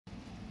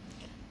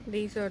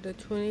These are the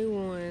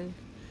 21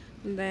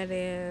 that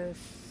is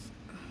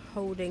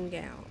holding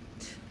out.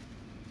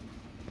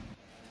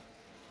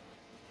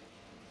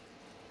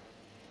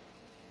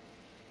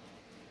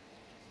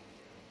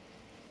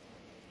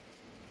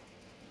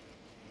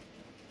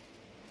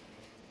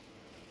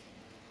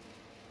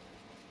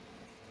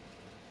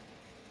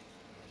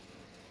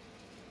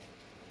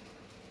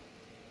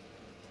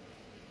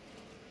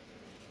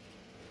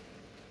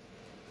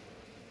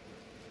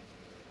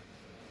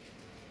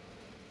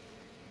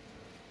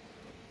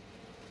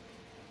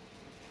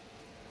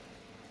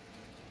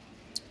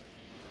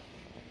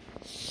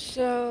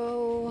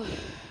 So,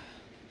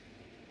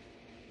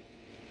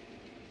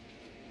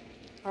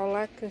 all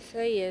I can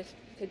say is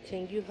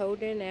continue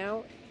holding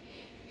out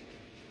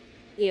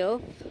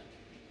if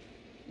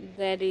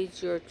that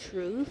is your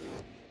truth.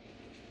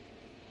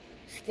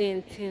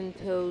 Stand 10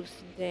 toes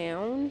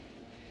down.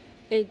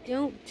 And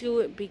don't do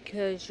it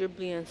because you're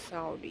being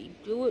salty.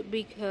 Do it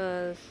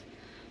because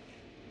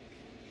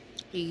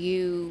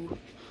you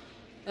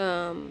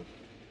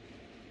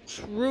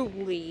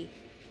truly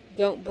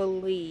don't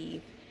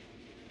believe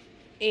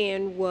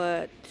in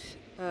what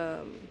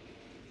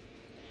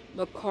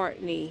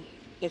McCartney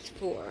is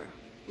for.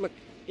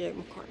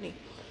 McCartney.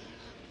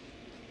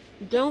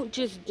 Don't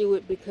just do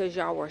it because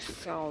y'all were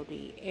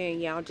salty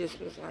and y'all just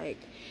was like,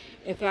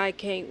 if I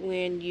can't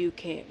win, you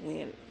can't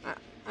win.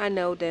 I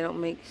know that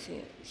don't make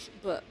sense,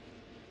 but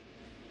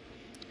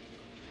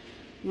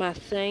my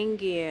thing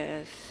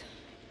is,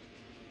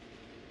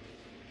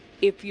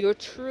 if your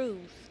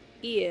truth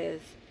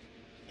is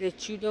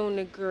that you don't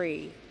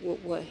agree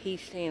with what he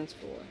stands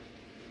for,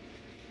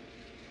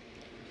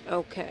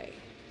 okay.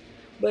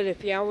 But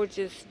if y'all were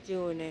just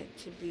doing it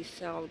to be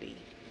salty,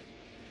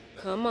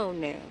 come on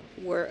now.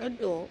 We're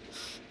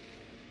adults.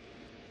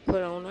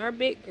 Put on our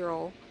big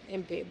girl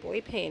and big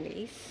boy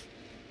panties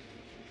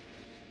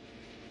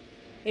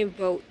and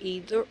vote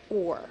either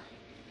or.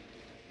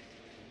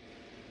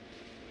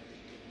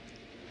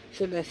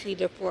 So that's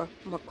either for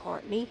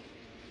McCartney,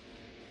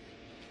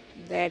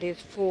 that is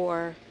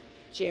for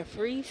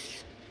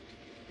Jeffries,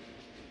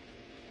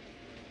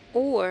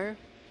 or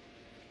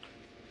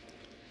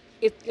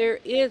if there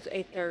is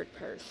a third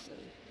person,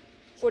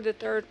 for the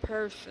third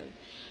person,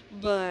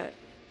 but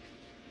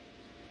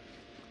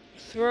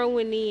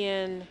throwing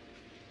in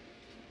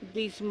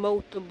these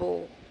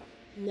multiple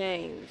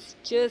names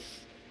just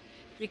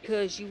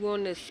because you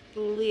want to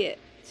split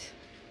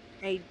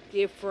a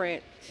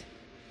different,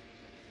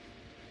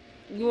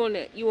 you want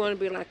to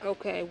be like,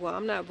 okay, well,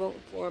 I'm not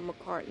voting for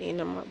McCartney and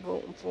I'm not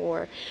voting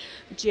for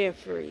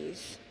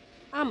Jeffries.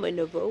 I'm going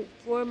to vote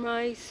for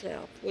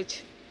myself,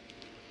 which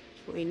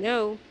we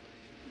know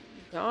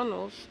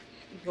Donald's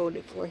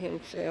voted for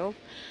himself.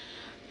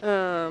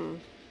 The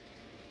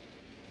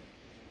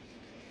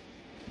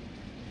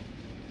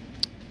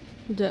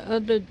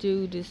other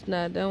dude is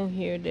not on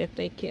here that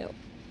they kept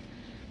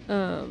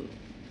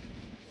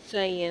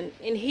saying,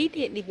 and he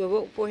didn't even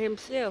vote for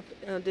himself.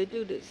 The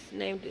dude that's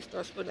named that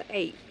starts with an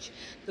H,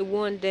 the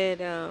one that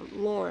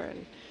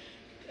Lauren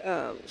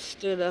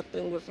stood up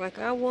and was like,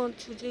 I want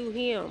to do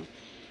him,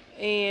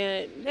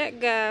 and that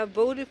guy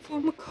voted for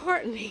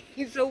McCartney.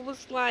 So it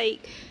was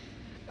like,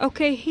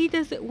 okay, he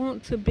doesn't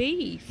want to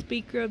be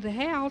Speaker of the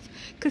House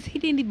because he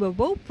didn't even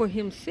vote for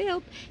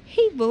himself.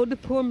 He voted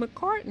for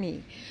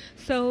McCartney.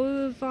 So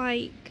it was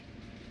like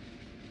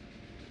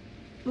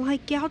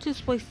y'all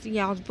just wasted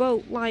y'all's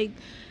vote. Like,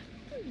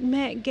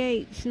 Matt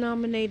Gaetz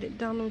nominated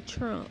Donald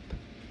Trump.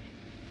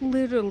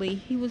 Literally,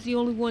 he was the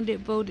only one that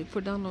voted for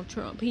Donald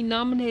Trump. He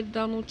nominated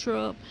Donald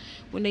Trump.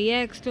 When they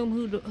asked him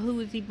who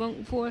is he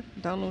voting for,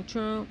 Donald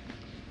Trump.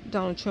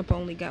 Donald Trump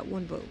only got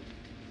one vote.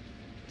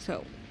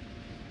 So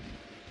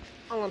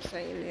all I'm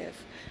saying is,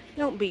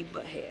 don't be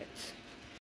buttheads.